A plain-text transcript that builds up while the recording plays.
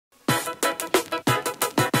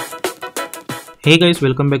Hey guys,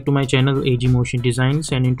 welcome back to my channel AG Motion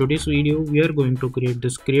Designs, and in today's video we are going to create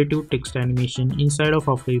this creative text animation inside of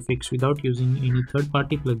After Effects without using any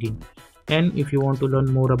third-party plugin. And if you want to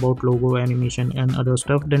learn more about logo animation and other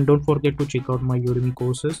stuff, then don't forget to check out my Udemy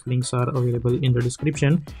courses. Links are available in the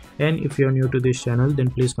description. And if you are new to this channel, then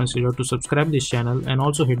please consider to subscribe this channel and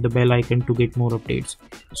also hit the bell icon to get more updates.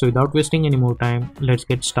 So without wasting any more time, let's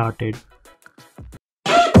get started.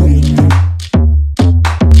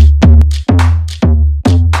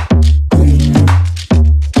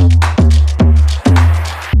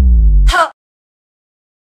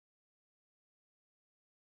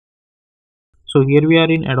 So here we are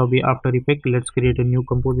in Adobe After Effects. Let's create a new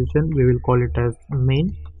composition. We will call it as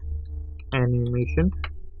main animation.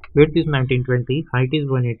 Width is 1920, height is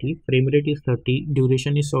 180, frame rate is 30,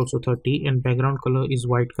 duration is also 30, and background color is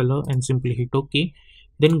white color, and simply hit OK.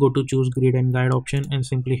 Then go to choose grid and guide option and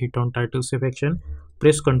simply hit on title selection.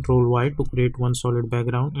 Press Ctrl Y to create one solid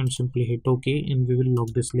background and simply hit OK, and we will lock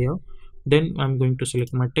this layer. Then I'm going to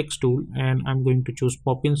select my text tool and I'm going to choose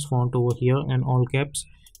Poppins font over here and all caps,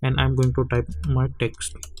 and I'm going to type my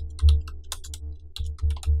text.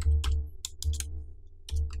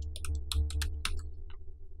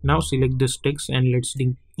 Now select this text and let's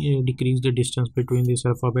decrease the distance between this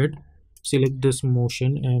alphabet. Select this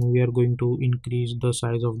motion and we are going to increase the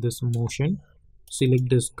size of this motion. Select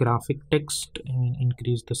this graphic text and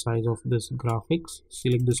increase the size of this graphics.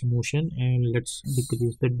 Select this motion and let's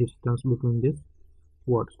decrease the distance between these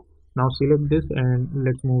words. Now select this and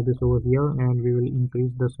let's move this over here, and we will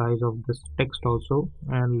increase the size of this text also,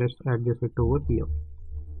 and let's adjust it over here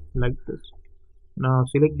like this. Now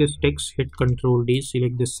select this text, hit Ctrl D,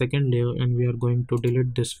 select this second layer, and we are going to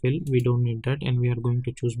delete this fill. We don't need that, and we are going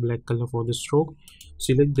to choose black color for the stroke.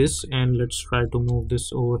 Select this and let's try to move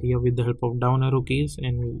this over here with the help of down arrow keys,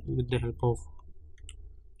 and with the help of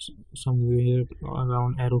somewhere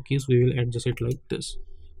around arrow keys we will adjust it like this.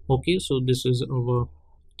 Okay, so this is our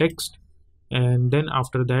text, and then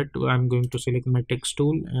after that I'm going to select my text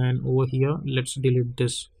tool, and over here let's delete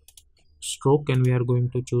this stroke, and we are going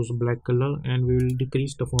to choose black color, and we will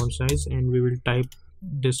decrease the font size, and we will type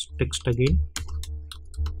this text again.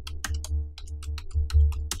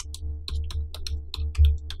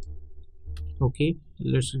 Okay,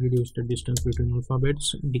 let's reduce the distance between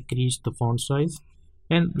alphabets, decrease the font size,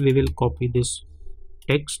 and we will copy this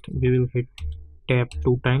text. We will hit tab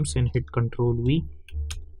 2 times and hit Ctrl V.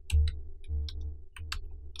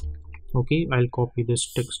 Okay, I'll copy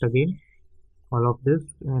this text again, all of this,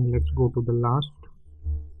 and let's go to the last,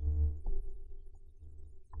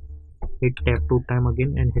 hit tab 2 time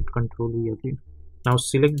again and hit Ctrl V again. Now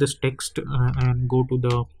select this text and go to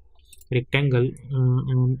the rectangle,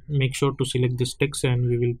 make sure to select this text, and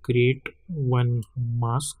we will create one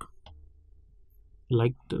mask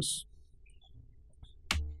like this.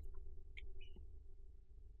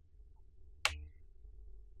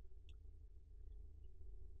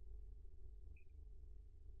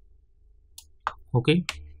 Okay,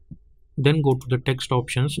 then go to the text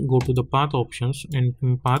options, go to the path options, and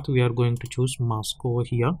in path we are going to choose mask over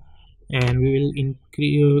here, and we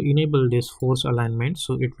will enable this force alignment,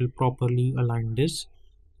 so it will properly align this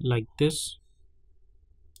like this.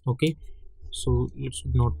 Okay, so let's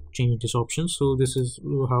not change this option. So this is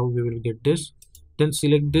how we will get this. Then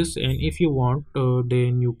select this, and if you want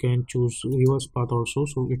then you can choose reverse path also,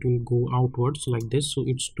 so it will go outwards like this. So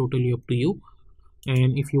it's totally up to you.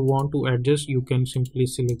 And if you want to adjust, you can simply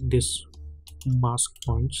select this mask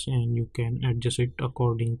points and you can adjust it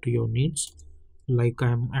according to your needs, like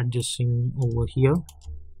I'm adjusting over here.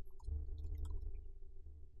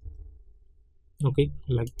 Okay,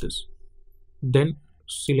 like this. Then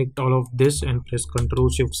select all of this and press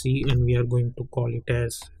Ctrl Shift C, and we are going to call it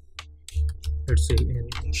as, let's say,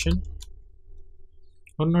 animation,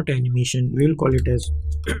 or not animation, we will call it as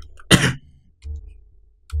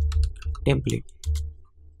template.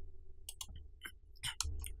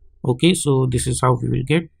 Okay, so this is how we will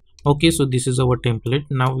get. Okay, so this is our template.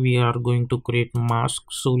 Now we are going to create mask,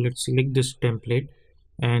 so let's select this template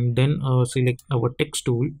and then select our text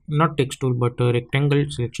tool, not text tool but a rectangle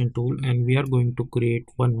selection tool, and we are going to create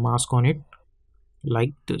one mask on it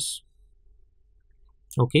like this.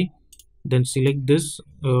 Okay, then select this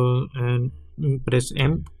and press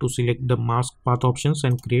M to select the mask path options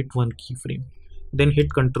and create one keyframe. Then hit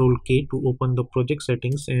Ctrl K to open the project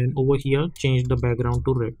settings, and over here change the background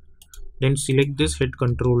to red. Then select this, hit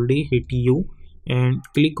Ctrl D, hit U, and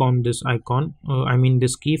click on this icon,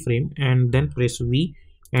 this keyframe, and then press V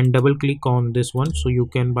and double click on this one, so you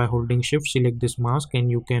can, by holding shift, select this mask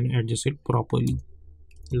and you can adjust it properly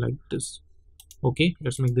like this. Okay,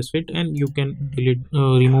 let's make this fit, and you can delete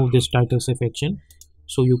remove this title section,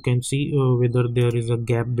 so you can see whether there is a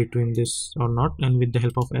gap between this or not, and with the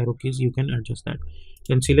help of arrow keys you can adjust that.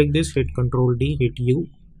 Then select this, hit Ctrl D, hit U,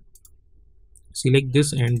 select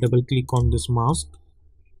this and double click on this mask,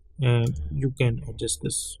 and you can adjust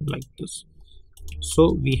this like this.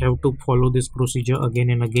 So we have to follow this procedure again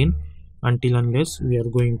and again until unless we are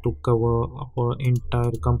going to cover our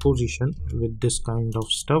entire composition with this kind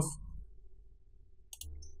of stuff.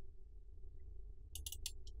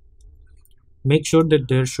 Make sure that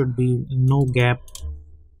there should be no gap,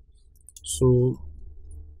 so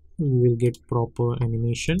we will get proper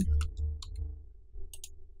animation.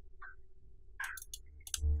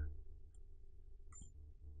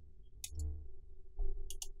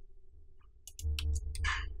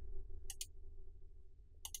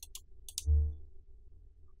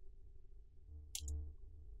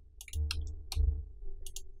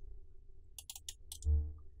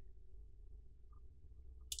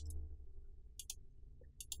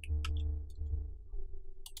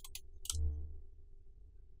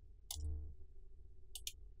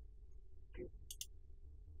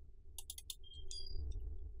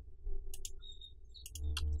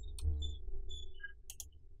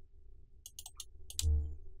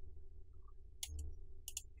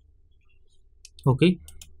 Okay,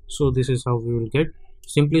 so this is how we will get.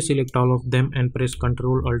 Simply select all of them and press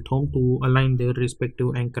Ctrl Alt Home to align their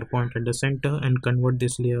respective anchor point at the center and convert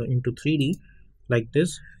this layer into 3D like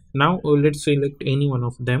this. Now let's select any one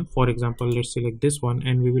of them. For example, let's select this one,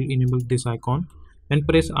 and we will enable this icon and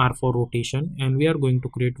press R for rotation, and we are going to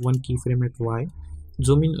create one keyframe at Y.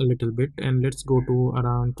 Zoom in a little bit and let's go to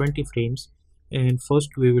around 20 frames, and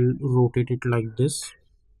first we will rotate it like this,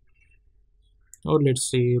 or let's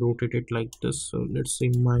say rotate it like this. So let's say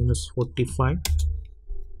minus 45,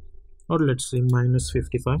 or let's say minus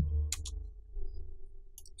 55.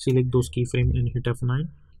 Select those keyframe and hit F9,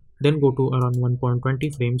 then go to around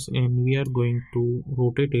 1.20 frames, and we are going to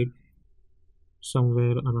rotate it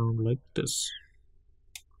somewhere around like this.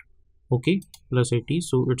 Okay, plus 80,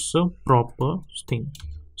 so it's a proper thing.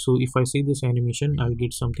 So if I see this animation, I'll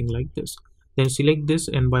get something like this. Then select this,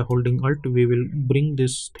 and by holding Alt we will bring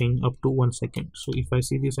this thing up to 1 second. So if I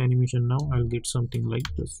see this animation now, I'll get something like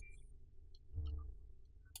this.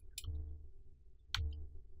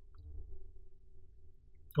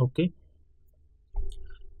 Okay,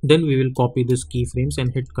 then we will copy this keyframes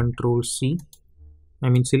and hit Ctrl C.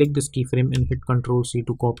 Select this keyframe and hit Ctrl C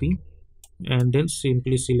to copy, and then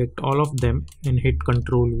simply select all of them and hit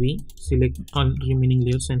Ctrl V. Select all remaining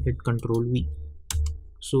layers and hit Ctrl V.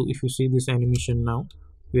 So if you see this animation now,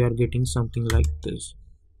 we are getting something like this.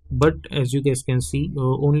 But as you guys can see,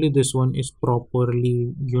 only this one is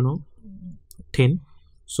properly thin,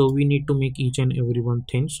 so we need to make each and every one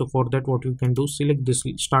thin. So for that, what you can do, select this,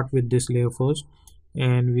 start with this layer first,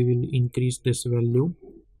 and we will increase this value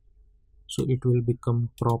so it will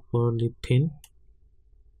become properly thin.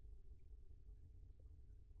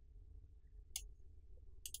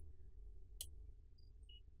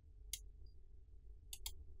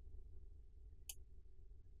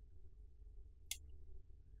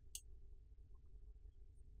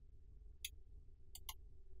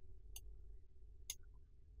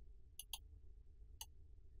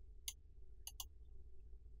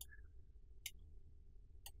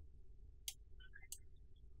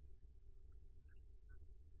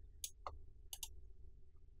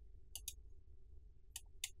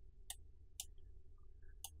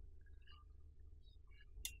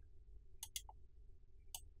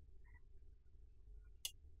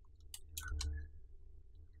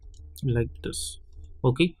 Like this.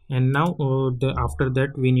 Okay, and now after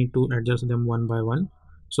that we need to adjust them one by one.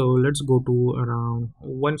 So let's go to around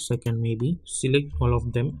 1 second, maybe select all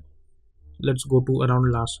of them. Let's go to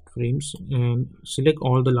around last frames and select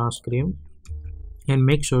all the last frame, and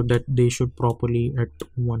make sure that they should properly at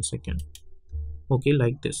 1 second. Okay,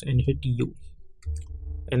 like this, and hit U.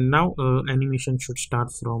 And now animation should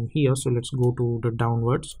start from here. So let's go to the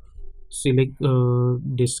downwards, select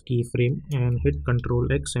this keyframe and hit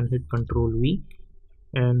Ctrl X and hit Ctrl V,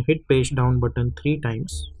 and hit page down button 3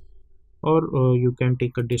 times, or you can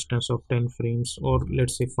take a distance of 10 frames, or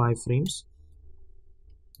let's say 5 frames,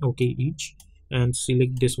 okay, each, and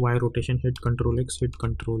select this Y rotation, hit Ctrl X, hit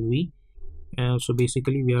Ctrl V. So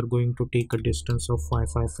basically we are going to take a distance of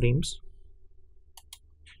 5 frames.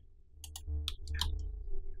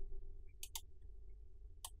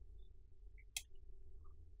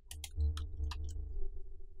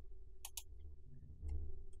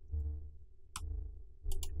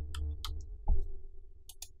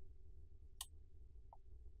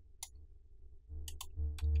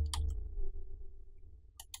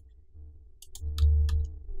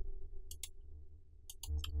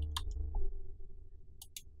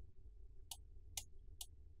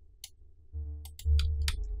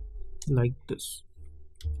 like this.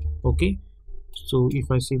 Okay, so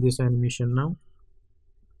if I see this animation now,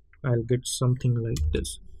 I'll get something like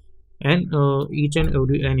this. And each and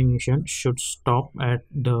every animation should stop at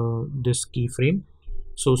this keyframe.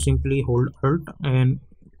 So simply hold Alt and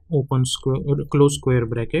open square, close square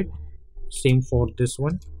bracket. Same for this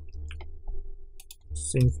one,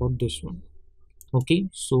 same for this one. Okay,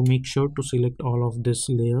 so make sure to select all of these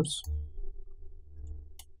layers.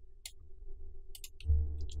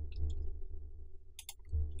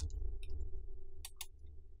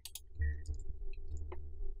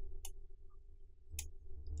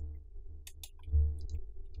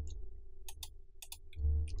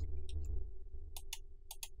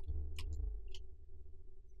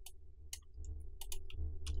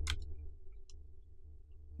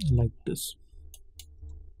 Like this.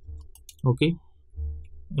 Okay,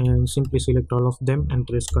 and simply select all of them and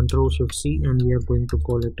press Ctrl Shift C, and we are going to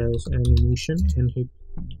call it as animation and hit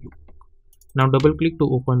U. Now double click to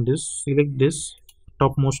open this, select this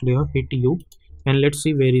topmost layer, hit U, and let's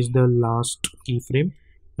see where is the last keyframe,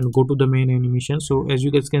 and go to the main animation. So as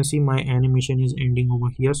you guys can see, my animation is ending over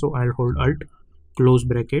here, so I'll hold Alt, close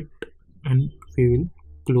bracket, and we will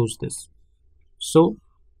close this. So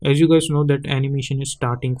as you guys know that animation is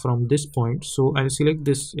starting from this point, so I'll select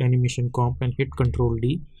this animation comp and hit Ctrl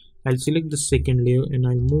D. I'll select the second layer and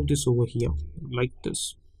I'll move this over here like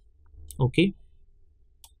this. Okay,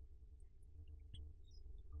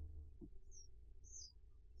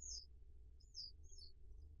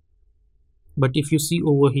 but if you see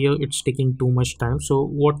over here, it's taking too much time. So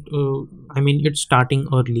what I mean, it's starting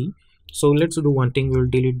early. So let's do one thing, we'll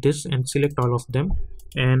delete this and select all of them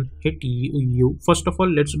and hit U. First of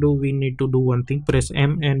all, we need to do one thing, press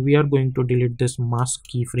M, and we are going to delete this mask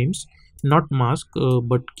keyframes, not mask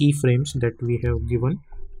but keyframes that we have given,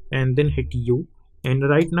 and then hit U. And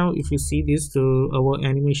right now if you see this, our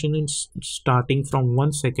animation is starting from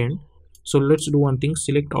 1 second. So let's do one thing,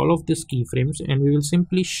 select all of these keyframes and we will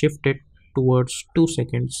simply shift it towards 2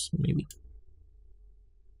 seconds maybe.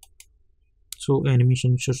 So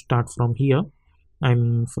animation should start from here,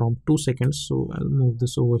 I'm from 2 seconds. So I'll move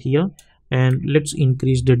this over here and let's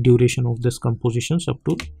increase the duration of this compositions up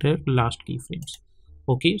to the last keyframes.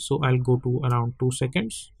 Okay, so I'll go to around 2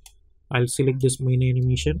 seconds. I'll select this main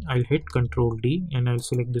animation, I'll hit Ctrl D and I'll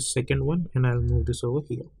select this second one and I'll move this over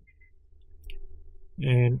here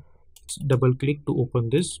and double click to open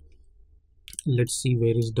this. Let's see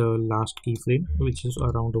where is the last keyframe, which is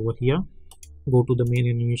around over here. Go to the main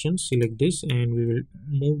animation, select this and we will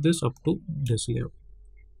move this up to this layer.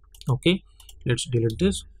 Okay, let's delete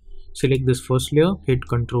this, select this first layer, hit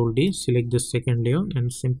Ctrl D, select this second layer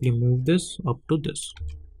and simply move this up to this.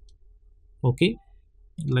 Okay,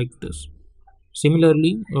 like this.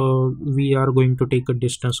 Similarly, we are going to take a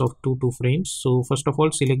distance of 2 frames. So first of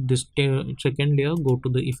all, select this second layer, go to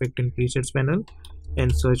the effect and presets panel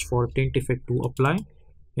and search for tint effect to apply,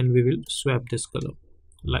 and we will swap this color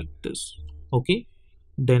like this. Okay,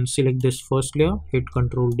 then select this first layer, hit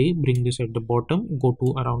Ctrl D, bring this at the bottom, go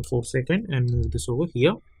to around 4 seconds and move this over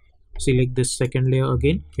here. Select this second layer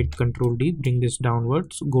again, hit Ctrl D, bring this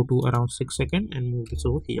downwards, go to around 6 seconds and move this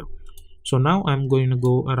over here. So now I'm going to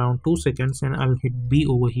go around 2 seconds and I'll hit B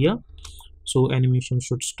over here. So animation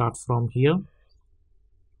should start from here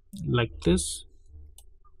like this.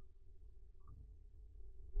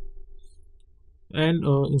 And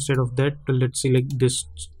instead of that, let's select this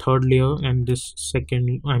third layer and this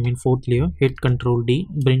fourth layer, hit Ctrl D,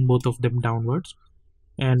 bring both of them downwards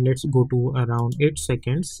and let's go to around 8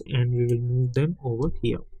 seconds and we will move them over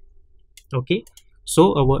here. Okay,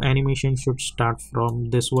 so our animation should start from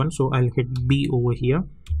this one. So I'll hit B over here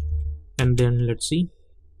and then let's see,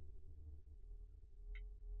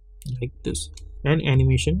 like this, and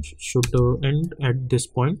animation should end at this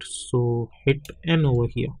point. So hit N over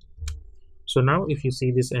here. So now if you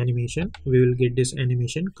see this animation, we will get this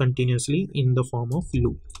animation continuously in the form of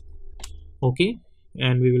loop. Okay,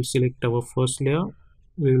 and we will select our first layer,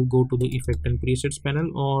 we will go to the effect and presets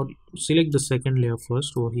panel, or select the second layer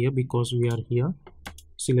first over here because we are here.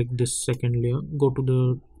 Select this second layer, go to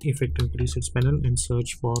the effect and presets panel and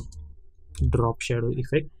search for drop shadow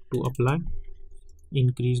effect to apply.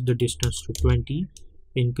 Increase the distance to 20,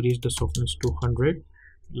 increase the softness to 100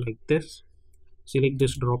 like this. Select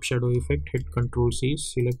this drop shadow effect, hit Ctrl C,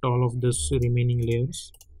 select all of this remaining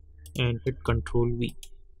layers and hit Ctrl V.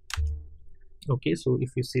 Okay, so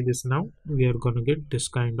if you see this now, we are gonna get this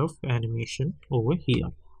kind of animation over here.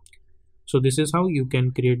 So this is how you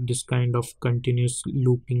can create this kind of continuous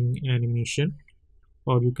looping animation,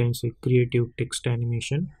 or you can say creative text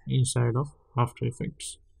animation inside of After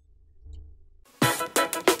Effects.